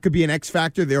 That could be an X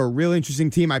factor. They're a real interesting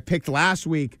team. I picked last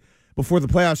week before the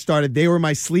playoffs started. They were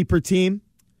my sleeper team,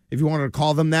 if you wanted to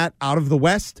call them that, out of the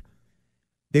West.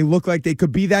 They look like they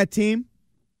could be that team.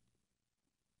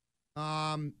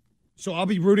 So I'll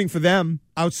be rooting for them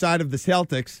outside of the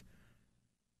Celtics,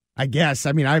 I guess.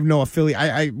 I have no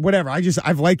affiliate. Whatever.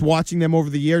 I've liked watching them over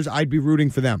the years. I'd be rooting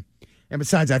for them. And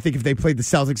besides, I think if they played the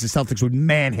Celtics would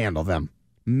manhandle them.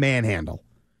 Manhandle.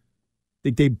 I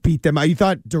think they beat them out. You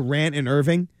thought Durant and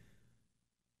Irving?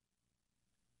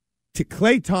 To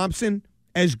Klay Thompson,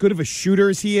 as good of a shooter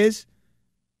as he is,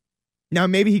 now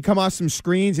maybe he'd come off some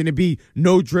screens and it'd be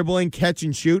no dribbling, catch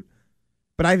and shoot.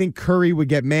 But I think Curry would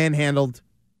get manhandled.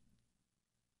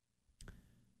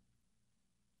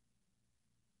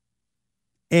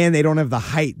 And they don't have the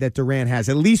height that Durant has.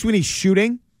 At least when he's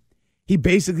shooting, he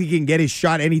basically can get his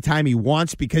shot anytime he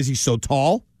wants because he's so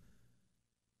tall.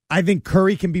 I think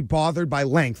Curry can be bothered by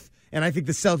length. And I think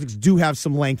the Celtics do have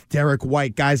some length. Derek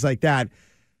White, guys like that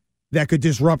could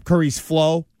disrupt Curry's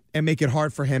flow and make it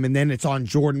hard for him. And then it's on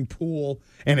Jordan Poole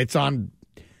and it's on,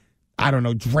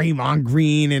 Draymond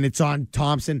Green and it's on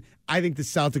Thompson. I think the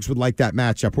Celtics would like that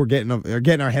matchup. We're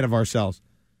getting ahead of ourselves.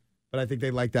 But I think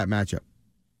they like that matchup.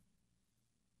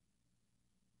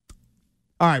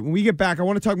 All right, when we get back, I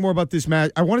want to talk more about this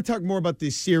match. I want to talk more about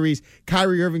this series,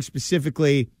 Kyrie Irving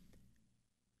specifically,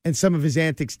 and some of his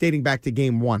antics dating back to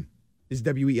Game 1. This is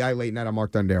WEI Late Night. I'm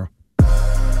Mark Dondero.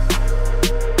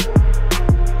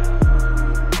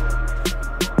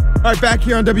 All right, back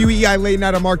here on WEEI Late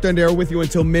Night. I'm Mark Dondero with you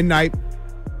until midnight.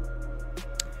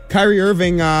 Kyrie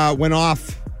Irving went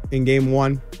off in game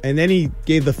one, and then he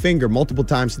gave the finger multiple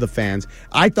times to the fans.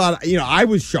 I thought, I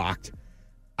was shocked.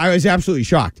 I was absolutely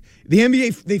shocked. The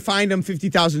NBA, they fined him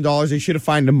 $50,000. They should have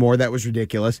fined him more. That was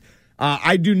ridiculous.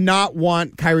 I do not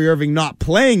want Kyrie Irving not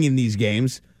playing in these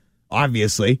games,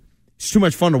 obviously. It's too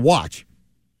much fun to watch.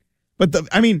 But,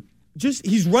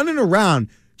 he's running around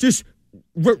just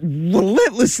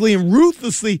relentlessly and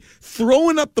ruthlessly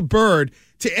throwing up the bird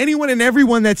to anyone and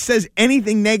everyone that says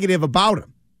anything negative about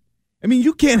him.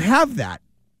 You can't have that.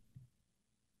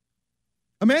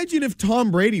 Imagine if Tom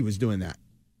Brady was doing that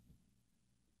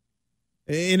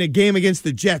in a game against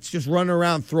the Jets, just running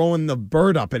around throwing the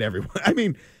bird up at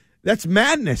everyone. That's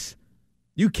madness.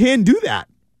 You can't do that.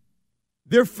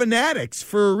 They're fanatics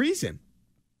for a reason.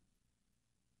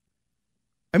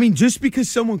 Just because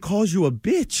someone calls you a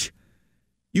bitch,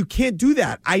 you can't do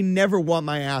that. I never want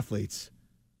my athletes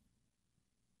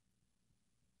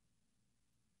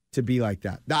to be like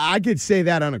that. I could say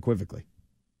that unequivocally.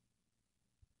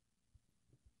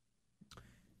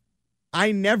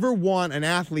 I never want an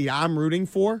athlete I'm rooting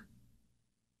for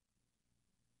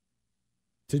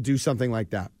to do something like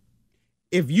that.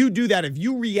 If you do that, if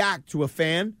you react to a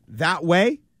fan that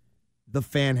way, the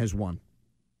fan has won.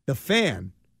 The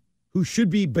fan who should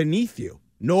be beneath you.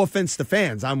 No offense to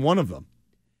fans, I'm one of them.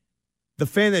 The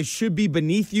fan that should be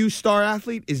beneath you, star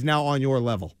athlete, is now on your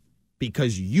level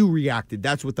because you reacted.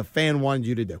 That's what the fan wanted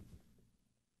you to do.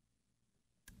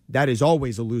 That is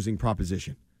always a losing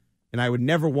proposition. And I would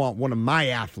never want one of my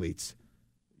athletes,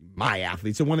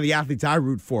 and one of the athletes I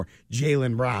root for,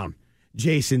 Jaylen Brown,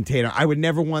 Jason Tatum, I would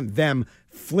never want them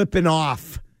flipping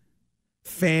off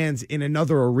fans in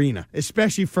another arena,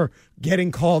 especially for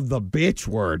getting called the bitch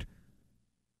word.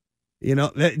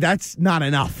 That's not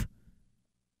enough.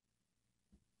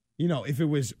 If it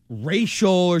was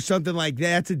racial or something like that,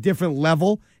 that's a different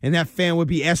level, and that fan would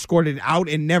be escorted out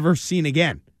and never seen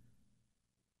again.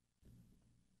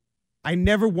 I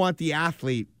never want the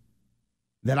athlete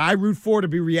that I root for to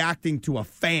be reacting to a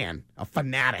fan, a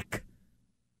fanatic.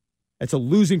 It's a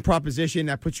losing proposition.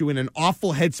 That puts you in an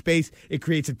awful headspace. It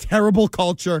creates a terrible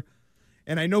culture.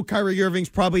 And I know Kyrie Irving's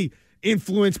probably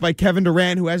influenced by Kevin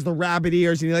Durant, who has the rabbit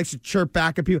ears and he likes to chirp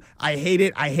back at people. I hate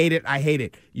it. I hate it. I hate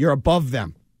it. You're above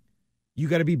them. You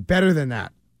got to be better than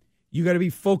that. You got to be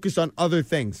focused on other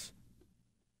things.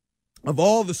 Of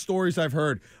all the stories I've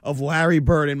heard of Larry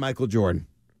Bird and Michael Jordan,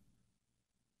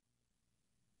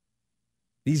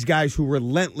 these guys who were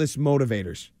relentless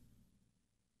motivators,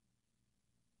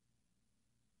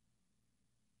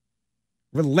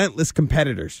 relentless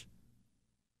competitors.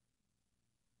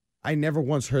 I never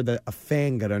once heard that a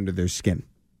fan got under their skin.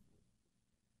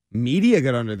 Media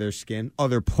got under their skin.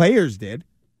 Other players did.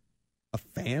 A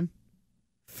fan?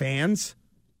 Fans?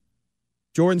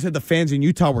 Jordan said the fans in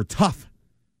Utah were tough.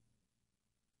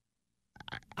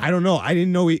 I don't know. I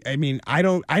didn't know. I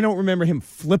don't remember him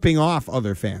flipping off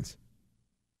other fans.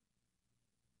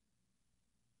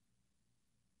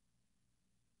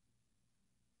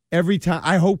 Every time,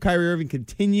 I hope Kyrie Irving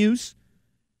continues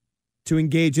to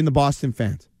engage in the Boston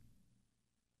fans.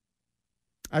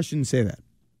 I shouldn't say that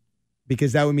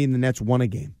because that would mean the Nets won a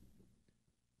game.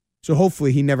 So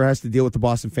hopefully he never has to deal with the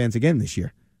Boston fans again this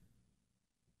year.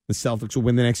 The Celtics will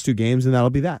win the next two games, and that'll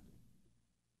be that.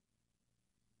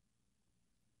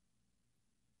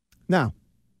 Now,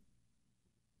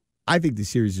 I think the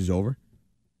series is over.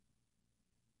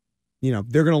 They're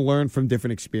going to learn from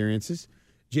different experiences.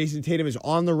 Jason Tatum is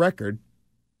on the record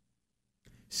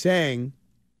saying,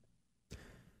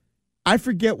 I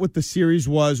forget what the series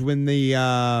was when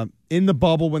in the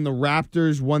bubble when the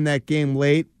Raptors won that game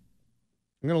late.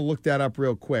 I'm going to look that up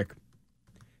real quick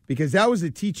because that was a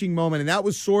teaching moment, and that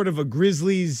was sort of a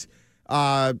Grizzlies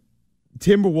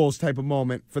Timberwolves type of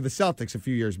moment for the Celtics a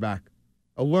few years back.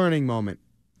 A learning moment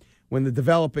when the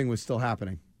developing was still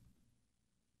happening.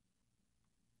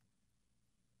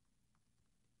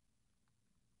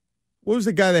 What was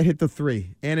the guy that hit the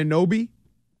three? Anunoby?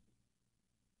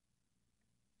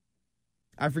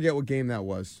 I forget what game that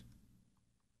was.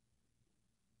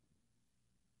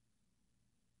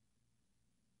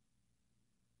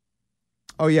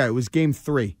 Oh, yeah, it was game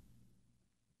 3.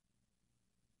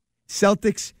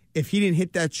 Celtics, if he didn't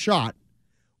hit that shot,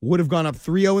 would have gone up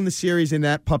 3-0 in the series, and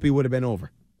that puppy would have been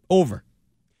over. Over.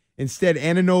 Instead,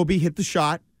 Anunoby hit the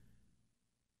shot,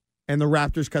 and the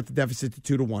Raptors cut the deficit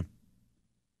to 2-1.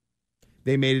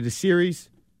 They made it a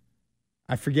series.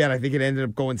 I forget. I think it ended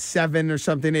up going 7 or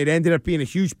something. It ended up being a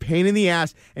huge pain in the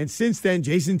ass. And since then,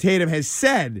 Jason Tatum has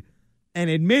said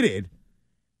and admitted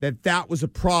that that was a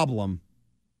problem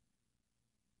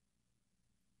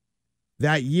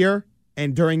that year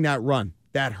and during that run.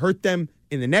 That hurt them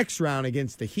in the next round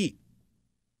against the Heat.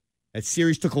 That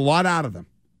series took a lot out of them.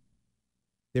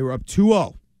 They were up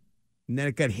 2-0, and then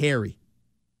it got hairy.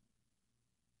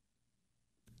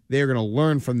 They're going to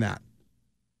learn from that,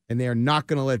 and they are not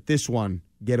going to let this one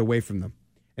get away from them.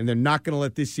 And they're not going to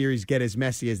let this series get as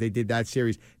messy as they did that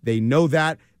series. They know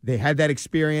that. They had that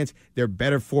experience. They're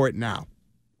better for it now.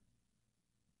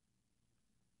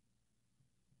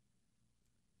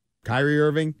 Kyrie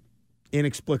Irving,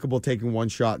 inexplicable taking one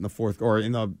shot in the fourth, or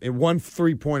in one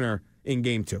three-pointer in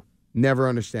game 2. Never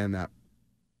understand that.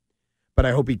 But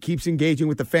I hope he keeps engaging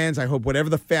with the fans. I hope whatever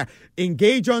the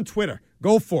engage on Twitter.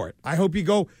 Go for it. I hope you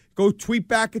go tweet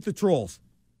back at the trolls.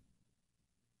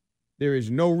 There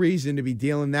is no reason to be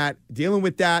dealing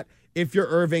with that if you're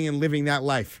Irving and living that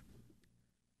life.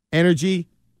 Energy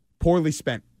poorly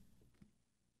spent.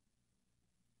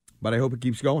 But I hope it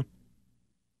keeps going.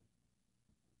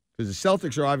 Because the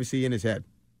Celtics are obviously in his head.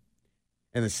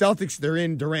 And the Celtics, they're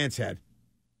in Durant's head.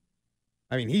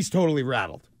 I mean, he's totally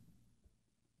rattled.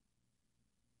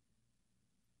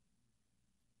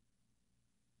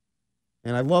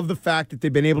 And I love the fact that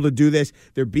they've been able to do this.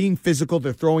 They're being physical.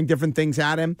 They're throwing different things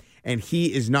at him, and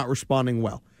he is not responding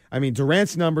well. I mean,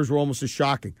 Durant's numbers were almost as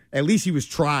shocking. At least he was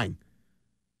trying.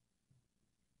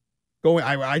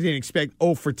 I didn't expect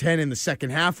 0 for 10 in the second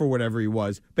half or whatever he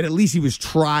was, but at least he was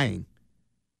trying.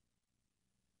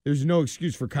 There's no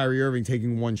excuse for Kyrie Irving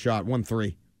taking one shot,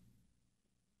 1-3.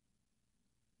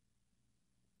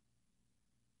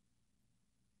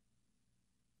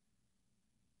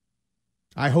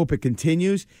 I hope it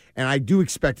continues, and I do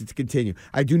expect it to continue.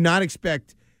 I do not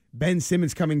expect Ben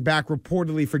Simmons coming back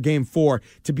reportedly for Game 4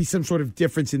 to be some sort of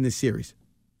difference in this series.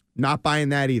 Not buying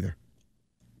that either.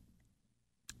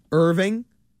 Irving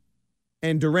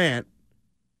and Durant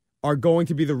are going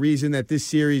to be the reason that this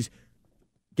series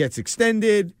gets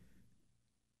extended,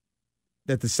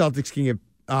 that the Celtics can get,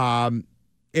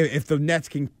 if the Nets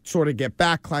can sort of get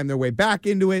back, climb their way back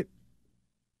into it.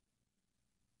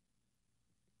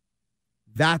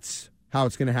 That's how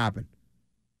it's going to happen.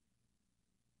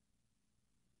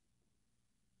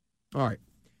 All right.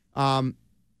 I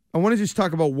want to just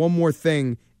talk about one more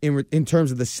thing in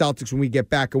terms of the Celtics when we get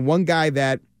back. And one guy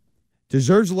that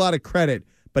deserves a lot of credit,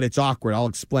 but it's awkward. I'll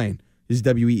explain. This is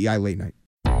WEEI Late Night.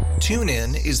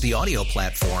 TuneIn is the audio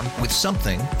platform with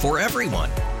something for everyone.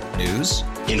 News.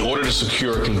 In order to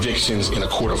secure convictions in a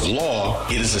court of law,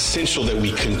 it is essential that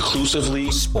we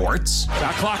conclusively. Sports.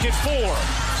 Shot clock at 4.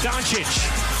 Doncic.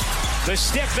 The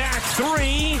step back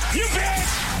 3. You bet.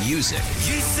 Music.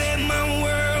 You set my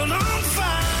world on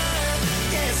fire.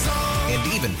 Yes,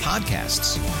 and even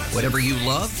podcasts. Whatever you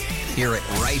love, hear it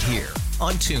right here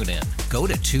on TuneIn. Go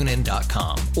to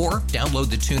TuneIn.com or download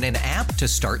the TuneIn app to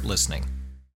start listening.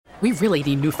 We really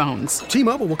need new phones.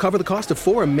 T-Mobile will cover the cost of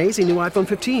 4 amazing new iPhone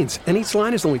 15s, and each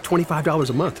line is only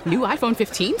 $25 a month. New iPhone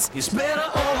 15s? It's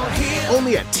better over here.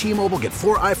 Only at T-Mobile, get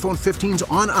 4 iPhone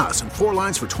 15s on us and 4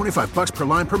 lines for $25 per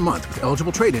line per month with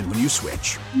eligible trade-in when you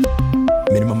switch.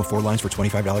 Minimum of 4 lines for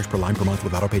 $25 per line per month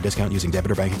with autopay discount using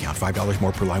debit or bank account. $5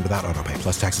 more per line without autopay,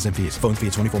 plus taxes and fees. Phone fee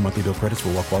at 24 monthly bill credits for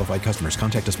well-qualified customers.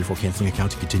 Contact us before canceling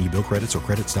account to continue bill credits or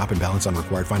credit stop and balance on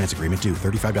required finance agreement due.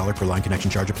 $35 per line connection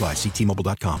charge applies. See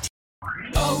T-Mobile.com.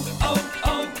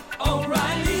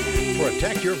 O'Reilly.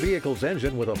 Protect your vehicle's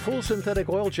engine with a full synthetic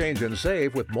oil change and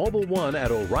save with Mobil 1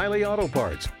 at O'Reilly Auto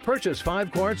Parts. Purchase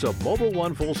 5 quarts of Mobil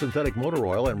 1 full synthetic motor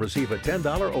oil and receive a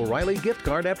 $10 O'Reilly gift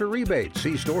card after rebate.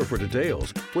 See store for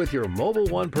details. With your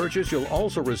Mobil 1 purchase, you'll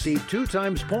also receive 2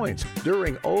 times points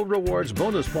during O Rewards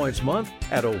Bonus Points Month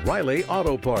at O'Reilly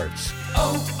Auto Parts.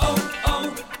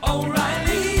 O'Reilly.